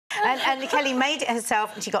And Kelly made it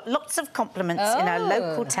herself, and she got lots of compliments in her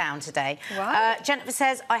local town today. Wow. Jennifer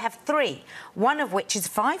says, I have 3, one of which is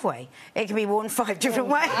 5-way. It can be worn 5 different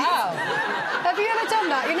ways. Wow. Have you ever done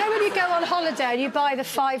that? You know when you go on holiday and you buy the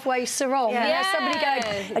 5-way sarong? Yeah. And there's somebody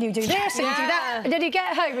going, and you do this and you do that, and then you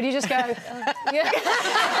get home and you just go, yeah.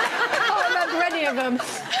 I can't remember any of them.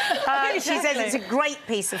 She says it's a great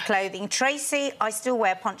piece of clothing. Tracy, I still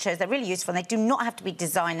wear ponchos. They're really useful. They do not have to be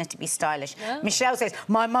designer to be stylish. No. Michelle says,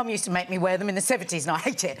 my mum used to make me wear them in the 70s and I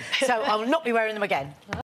hate it. So I will not be wearing them again.